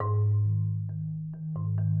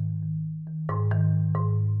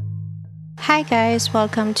Hi guys,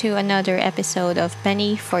 welcome to another episode of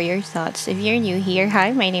Penny for Your Thoughts. If you're new here,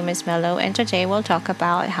 hi, my name is Mello and today we'll talk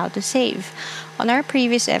about how to save. On our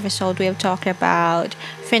previous episode, we have talked about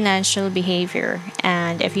financial behavior,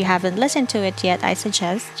 and if you haven't listened to it yet, I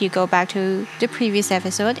suggest you go back to the previous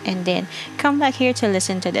episode and then come back here to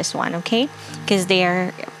listen to this one, okay? Because they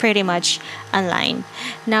are pretty much aligned.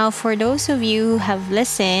 Now, for those of you who have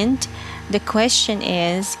listened, the question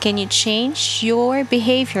is, can you change your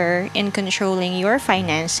behavior in controlling your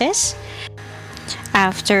finances?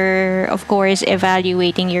 After, of course,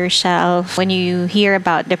 evaluating yourself when you hear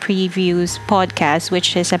about the previous podcast,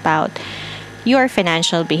 which is about your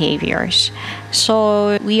financial behaviors.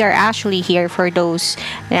 So, we are actually here for those.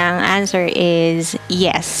 The answer is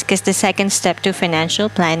yes, because the second step to financial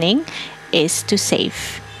planning is to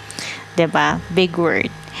save. Diba? Big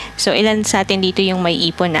word. So, ilan sa atin dito yung may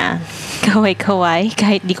ipon na kaway-kaway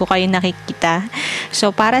kahit di ko kayo nakikita.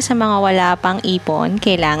 So, para sa mga wala pang ipon,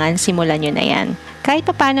 kailangan simulan nyo na yan. Kahit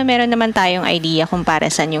pa paano meron naman tayong idea kung para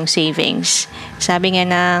saan yung savings. Sabi nga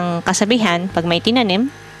ng kasabihan, pag may tinanim,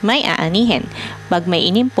 may aanihin. Pag may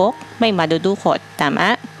inimpok, may madudukot.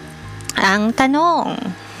 Tama? Ang tanong,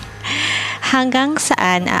 hanggang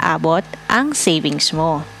saan aabot ang savings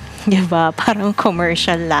mo? Diba? Parang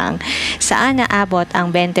commercial lang. Saan naabot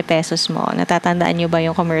ang 20 pesos mo? Natatandaan nyo ba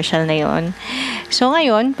yung commercial na yon? So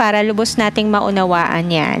ngayon, para lubos nating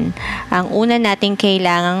maunawaan yan, ang una nating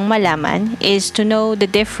kailangang malaman is to know the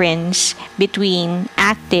difference between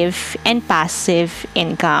active and passive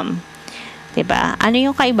income. Diba? Ano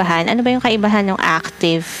yung kaibahan? Ano ba yung kaibahan ng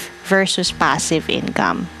active versus passive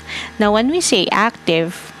income? Now, when we say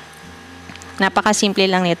active, napakasimple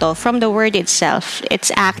lang nito. From the word itself,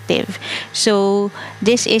 it's active. So,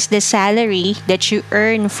 this is the salary that you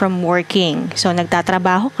earn from working. So,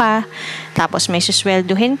 nagtatrabaho ka, tapos may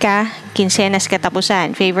suswelduhin ka, kinsenas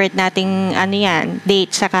katapusan. Favorite nating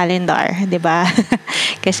date sa calendar, 'di ba?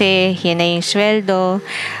 Kasi yan na yung sweldo.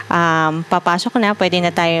 Papasok na, pwede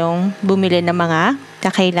na tayong bumili ng mga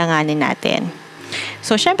kakailanganin natin.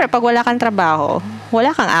 So, syempre, pag wala kang trabaho,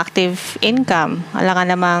 wala kang active income. Wala ka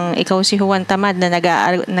namang ikaw si Juan Tamad na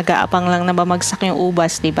nag-aapang lang na bamagsak yung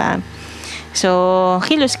ubas, di ba? So,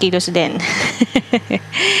 kilos-kilos din.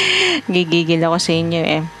 Gigigil ako sa inyo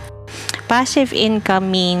eh. Passive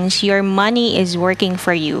income means your money is working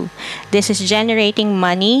for you. This is generating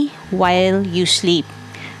money while you sleep.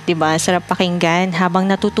 Diba? Sarap pakinggan. Habang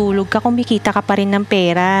natutulog ka, kumikita ka pa rin ng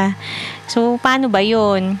pera. So, paano ba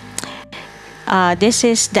yun? This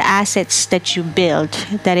is the assets that you build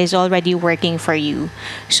that is already working for you.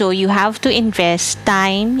 So you have to invest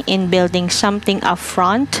time in building something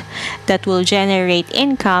upfront that will generate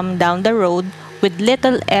income down the road with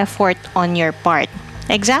little effort on your part.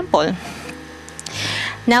 Example,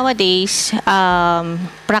 nowadays,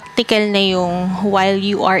 practical na yung while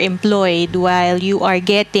you are employed, while you are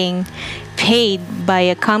getting paid by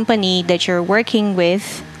a company that you're working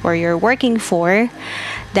with or you're working for,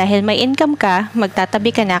 dahil may income ka,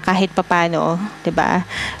 magtatabi ka na kahit papano, 'di ba?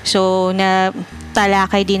 So, na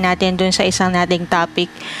talakay din natin dun sa isang nating topic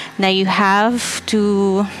na you have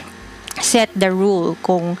to set the rule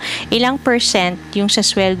kung ilang percent yung sa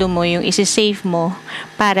sweldo mo yung isi-save mo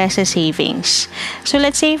para sa savings. So,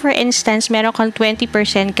 let's say for instance, meron kang 20%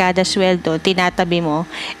 kada sweldo, tinatabi mo,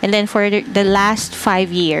 and then for the last 5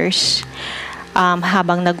 years,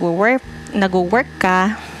 habang nag-work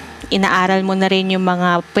ka, inaaral mo na rin yung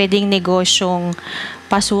mga pwedeng negosyong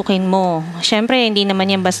pasukin mo. Siyempre, hindi naman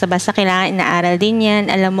yan basta-basta. Kailangan inaaral din yan.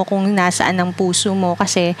 Alam mo kung nasaan ang puso mo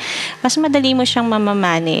kasi mas madali mo siyang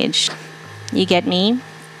mamamanage. You get me?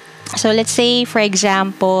 So, let's say, for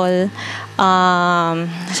example,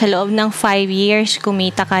 sa loob ng 5 years,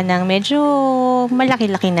 kumita ka ng medyo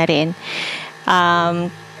malaki-laki na rin.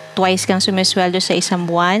 Twice kang sumisweldo sa isang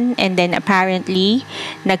buwan, and then apparently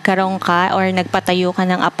nagkaroon ka or nagpatayo ka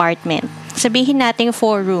ng apartment. Sabihin natin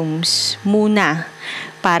 4 rooms muna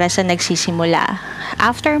para sa nagsisimula.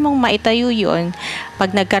 After mong maitayo yun,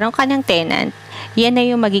 pag nagkaroon ka ng tenant, yan na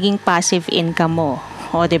yung magiging passive income mo.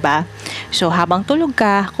 O, 'di ba? So, habang tulog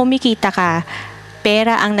ka, kumikita ka,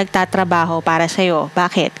 pera ang nagtatrabaho para sa'yo.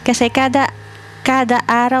 Bakit? Kasi kada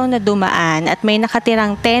araw na dumaan at may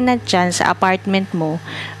nakatirang tenant dyan sa apartment mo,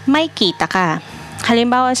 may kita ka.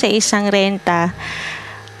 Halimbawa sa isang renta,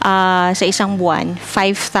 sa isang buwan,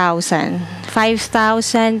 5,000.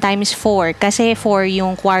 5,000 times 4 kasi 4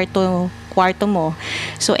 yung kwarto mo.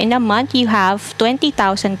 So, in a month, you have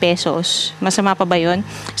 20,000 pesos. Masama pa ba yun?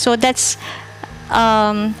 So, that's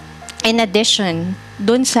in addition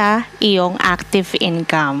dun sa iyong active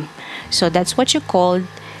income. So, that's what you call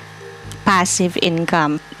passive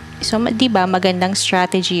income. So, 'di ba, magandang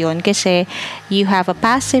strategy 'yon kasi you have a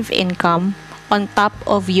passive income on top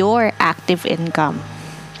of your active income.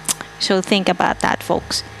 So, think about that,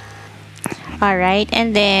 folks. All right,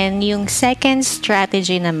 and then yung second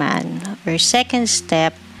strategy naman or second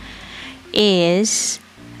step is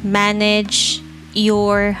manage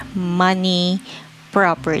your money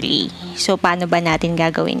properly. So, paano ba natin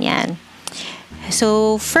gagawin 'yan?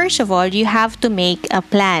 So, first of all, you have to make a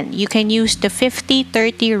plan. You can use the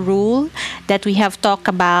 50-30 rule that we have talked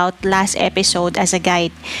about last episode as a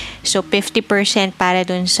guide. So, 50% para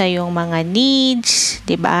dun sa yung mga needs,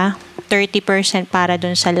 'di ba? 30% para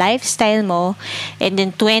dun sa lifestyle mo, and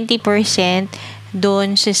then 20%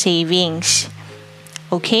 dun sa savings.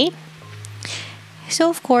 Okay?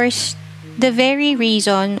 So, of course, the very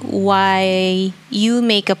reason why you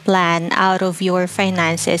make a plan out of your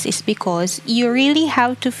finances is because you really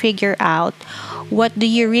have to figure out what do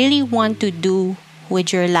you really want to do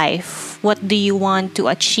with your life? What do you want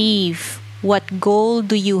to achieve? What goal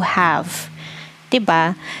do you have? 'Di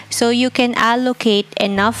ba? So you can allocate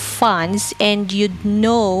enough funds and you'd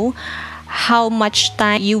know how much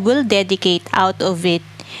time you will dedicate out of it.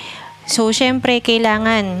 So syempre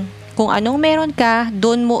kailangan kung anong meron ka,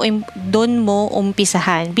 doon mo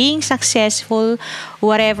umpisahan. Being successful,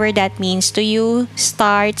 whatever that means to you,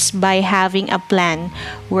 starts by having a plan.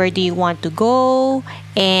 Where do you want to go?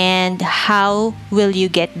 And how will you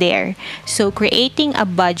get there? So, creating a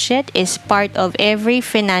budget is part of every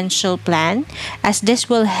financial plan, as this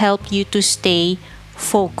will help you to stay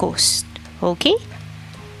focused. Okay?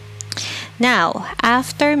 Now,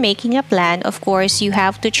 after making a plan, of course, you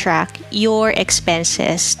have to track your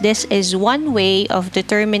expenses. This is one way of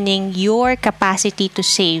determining your capacity to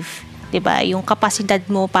save. 'Di ba? Yung kapasidad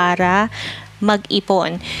mo para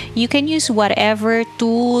mag-ipon. You can use whatever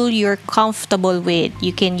tool you're comfortable with.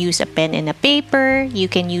 You can use a pen and a paper, you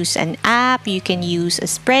can use an app, you can use a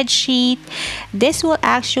spreadsheet. This will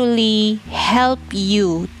actually help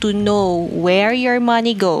you to know where your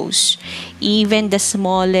money goes, even the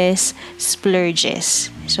smallest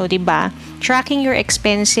splurges. So, 'di ba? Tracking your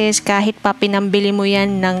expenses, kahit pa pinambili mo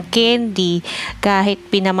yan ng candy, kahit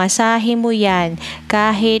pinamasahe mo yan,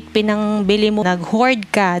 kahit pinambili mo, nag-hoard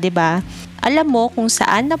ka, 'di ba? Alam mo kung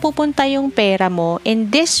saan napupunta yung pera mo. In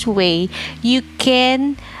this way, you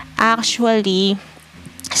can actually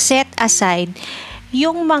set aside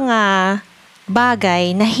yung mga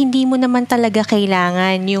bagay na hindi mo naman talaga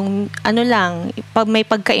kailangan. Yung ano lang, pag may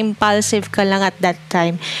pagka-impulsive ka lang at that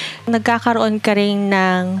time, nagkakaroon ka rin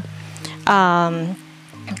ng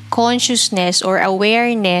consciousness or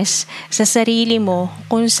awareness sa sarili mo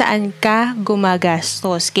kung saan ka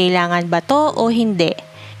gumagastos. Kailangan ba to o hindi?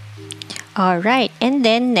 Alright, and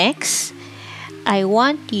then next, I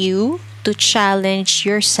want you to challenge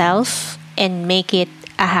yourself and make it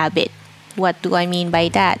a habit. What do I mean by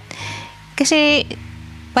that? Kasi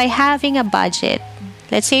by having a budget,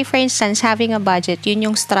 let's say for instance, having a budget, yun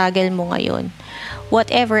yung struggle mo ngayon.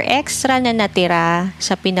 Whatever extra na natira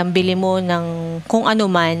sa pinambili mo ng kung ano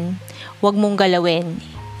man, wag mong galawin.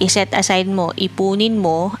 I-set aside mo, ipunin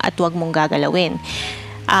mo at wag mong gagalawin.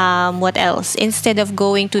 What else? Instead of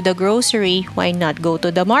going to the grocery, why not go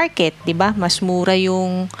to the market? 'Di ba? Mas mura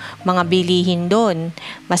yung mga bilihin doon.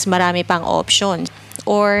 Mas marami pang options.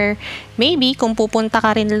 Or maybe kung pupunta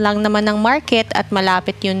ka rin lang naman ng market at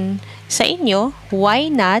malapit yun sa inyo, why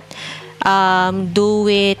not do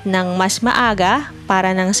it ng mas maaga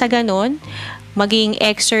para nang sa ganun, maging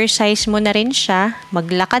exercise mo na rin siya,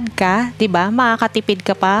 maglakad ka, 'di ba? Makakatipid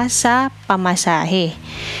ka pa sa pamasahe.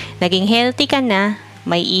 Naging healthy ka na,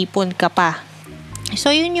 may ipon ka pa. So,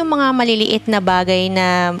 yun yung mga maliliit na bagay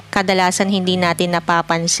na kadalasan hindi natin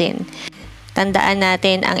napapansin. Tandaan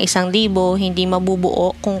natin ang 1,000 hindi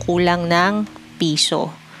mabubuo kung kulang ng piso.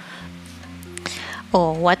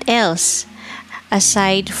 Oh, what else?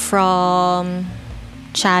 Aside from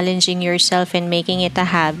challenging yourself and making it a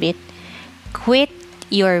habit, quit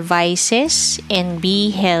your vices and be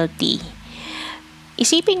healthy.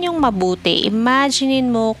 Isipin yung mabuti. Imaginein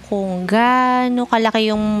mo kung gaano kalaki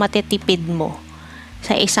yung matitipid mo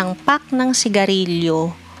sa isang pack ng sigarilyo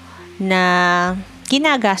na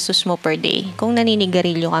ginagastos mo per day. Kung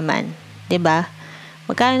naninigarilyo ka man. 'Di ba?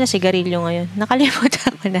 Magkano na sigarilyo ngayon?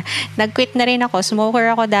 Nakalimutan ko na. Nag-quit na rin ako.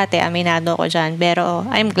 Smoker ako dati. Aminado ko dyan. Pero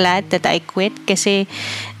I'm glad that I quit kasi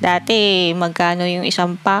dati magkano yung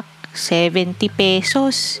isang pack? 70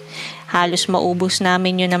 pesos. Halos maubos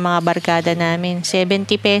namin yun ng mga barkada namin.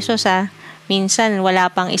 70 pesos Minsan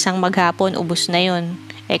wala pang isang maghapon, ubos na yun.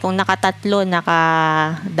 Kung nakatatlo,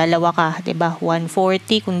 nakadalawa ka, 'di ba?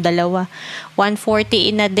 140 kung dalawa.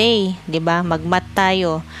 140 in a day, 'di ba? Magmat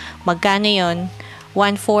tayo. Magkano 'yon?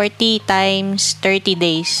 140 times 30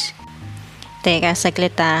 days. Teka,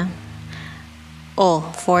 saglit ah. Oh,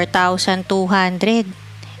 4,200.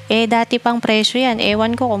 Dati pang presyo yan.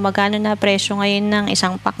 Ewan ko kung magkano na presyo ngayon ng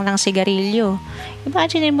isang pack ng sigarilyo.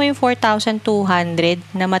 Imagine mo yung 4,200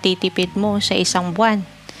 na matitipid mo sa isang buwan.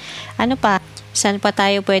 Ano pa? Saan pa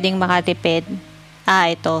tayo pwedeng makatipid?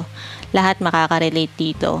 Ito. Lahat makaka-relate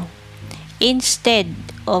dito. Instead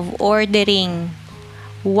of ordering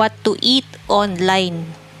what to eat online,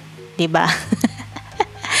 'di ba?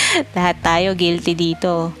 Lahat tayo guilty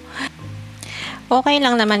dito. Okay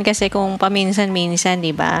lang naman kasi kung paminsan-minsan,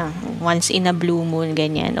 'di ba? Once in a blue moon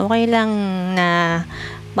ganyan. Okay lang na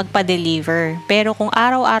magpa-deliver. Pero kung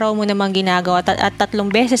araw-araw mo namang ginagawa at 3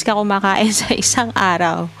 beses ka kumakain sa isang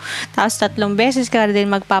araw, tapos 3 beses ka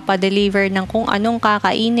din magpapa-deliver ng kung anong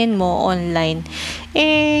kakainin mo online,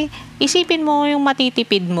 isipin mo yung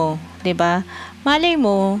matitipid mo, 'di ba? Malay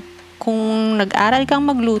mo, kung nag-aral kang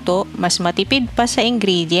magluto, mas matipid pa sa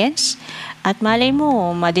ingredients, at malay mo,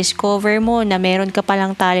 ma-discover mo na meron ka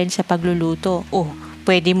palang talent sa pagluluto.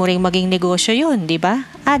 Pwede mo ring maging negosyo yun, di ba?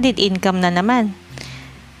 Added income na naman.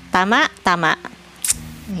 Tama? Tama.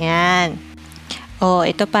 Yan.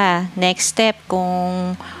 Ito pa. Next step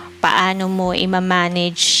kung paano mo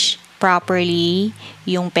i-manage properly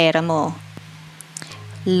yung pera mo.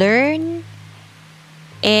 Learn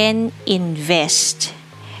and invest.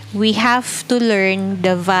 We have to learn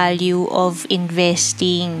the value of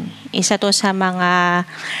investing. Isa to sa mga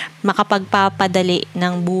makapagpapadali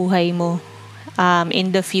ng buhay mo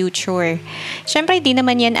in the future. Siyempre, di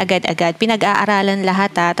naman yan agad-agad. Pinag-aaralan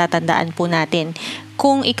lahat tatandaan po natin.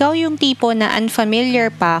 Kung ikaw yung tipo na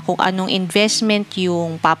unfamiliar pa kung anong investment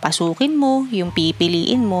yung papasukin mo, yung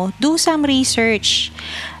pipiliin mo, do some research.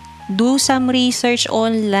 Do some research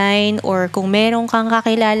online, or kung meron kang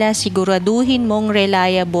kakilala, siguraduhin mong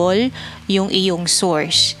reliable yung iyong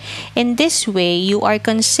source. In this way, you are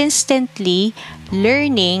consistently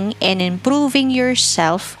learning and improving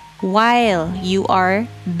yourself while you are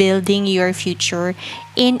building your future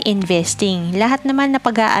in investing. Lahat naman na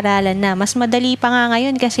pag-aaralan na. Mas madali pa nga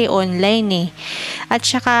ngayon kasi online eh. At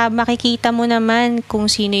saka makikita mo naman kung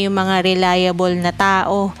sino yung mga reliable na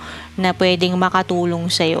tao na pwedeng makatulong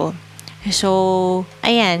sa'yo. So,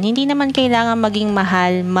 ayan, hindi naman kailangan maging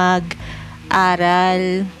mahal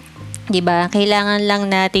mag-aral, 'di ba? Kailangan lang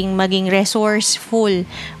nating maging resourceful,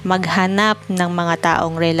 maghanap ng mga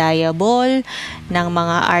taong reliable, ng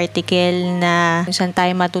mga article na kung saan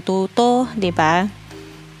tayo matututo, 'di ba?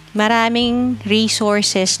 Maraming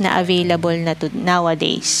resources na available na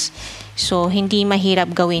nowadays. So, hindi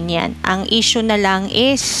mahirap gawin 'yan. Ang issue na lang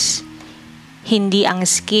is hindi ang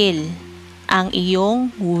skill, ang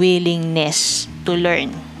iyong willingness to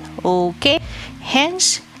learn. Okay?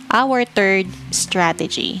 Hence, our third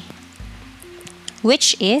strategy,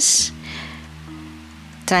 which is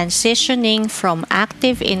transitioning from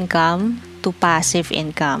active income to passive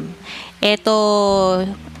income. Ito,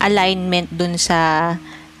 alignment dun sa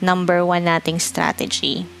number 1 nating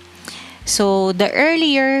strategy. So, the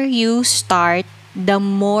earlier you start, the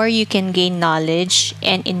more you can gain knowledge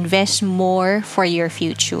and invest more for your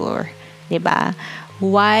future. 'Di ba?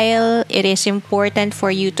 While it is important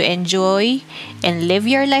for you to enjoy and live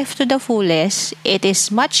your life to the fullest, it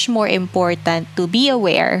is much more important to be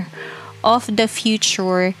aware of the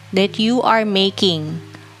future that you are making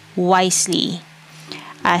wisely.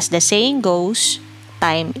 As the saying goes,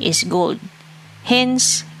 time is gold.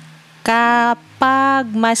 Hence,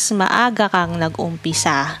 kapag mas maaga kang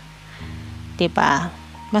nag-umpisa, 'di ba?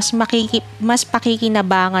 Mas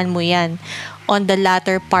pakikinabangan mo 'yan on the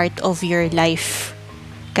latter part of your life.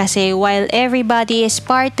 Kasi while everybody is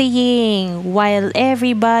partying, while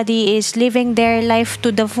everybody is living their life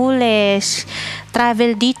to the fullest,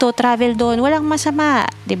 travel dito, travel doon, walang masama,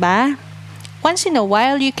 'di ba? Once in a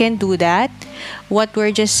while you can do that. What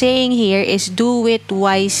we're just saying here is do it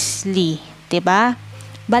wisely, 'di ba?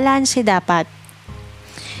 Balanse dapat.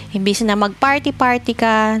 Imbis na mag-party-party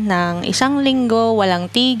ka ng 1 linggo,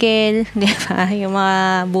 walang tigil, di ba? Yung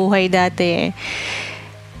mga buhay dati.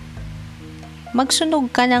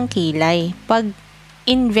 Magsunog ka ng kilay.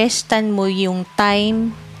 Pag-investan mo yung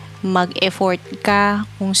time, mag-effort ka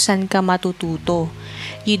kung saan ka matututo.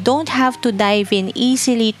 You don't have to dive in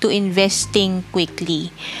easily to investing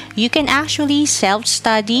quickly. You can actually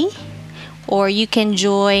self-study, or you can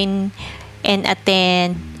join and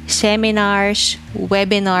attend seminars,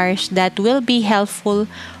 webinars that will be helpful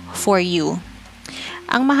for you.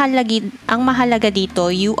 Ang mahalaga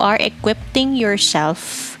dito, you are equipping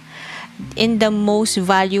yourself in the most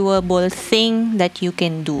valuable thing that you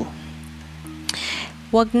can do.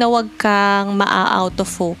 Wag na wag kang maa-out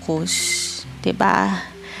of focus 'Diba?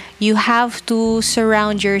 You have to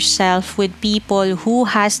surround yourself with people who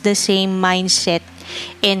has the same mindset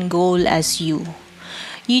and goal as you.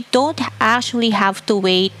 You don't actually have to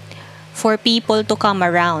wait for people to come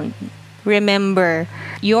around. Remember,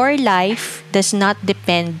 your life does not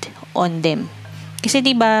depend on them. Kasi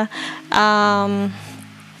 'di ba,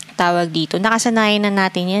 tawag dito, nakasanayan na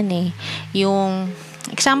natin 'yan eh. Yung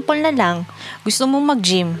example na lang, gusto mo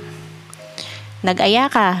mag-gym. Nag-aya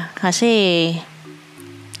ka kasi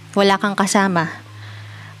wala kang kasama.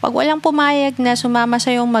 Pag walang pumayag na sumama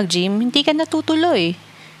sa yung mag-gym, hindi ka natutuloy.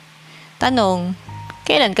 Tanong,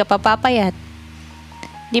 kailan ka papapayat?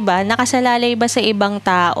 'Di ba? Nakasalalay ba sa ibang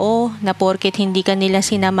tao na porket hindi ka nila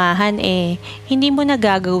sinamahan hindi mo na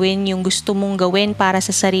gagawin yung gusto mong gawin para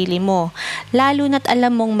sa sarili mo, lalo na't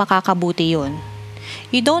alam mong makakabuti 'yun.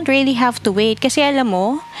 You don't really have to wait kasi alam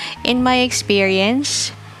mo, in my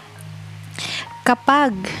experience,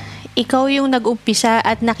 kapag ikaw yung nag-umpisa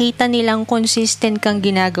at nakita nilang consistent kang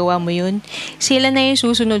ginagawa mo yun, sila na yung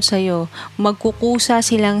susunod sa'yo. Magkukusa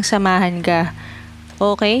silang samahan ka.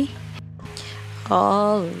 Okay?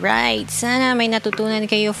 Alright, sana may natutunan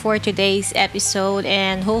kayo for today's episode,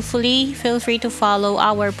 and hopefully feel free to follow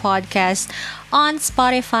our podcast on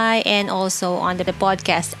Spotify and also on the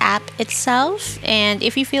podcast app itself. And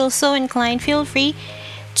if you feel so inclined, feel free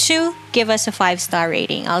to give us a 5-star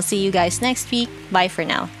rating. I'll see you guys next week. Bye for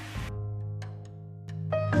now.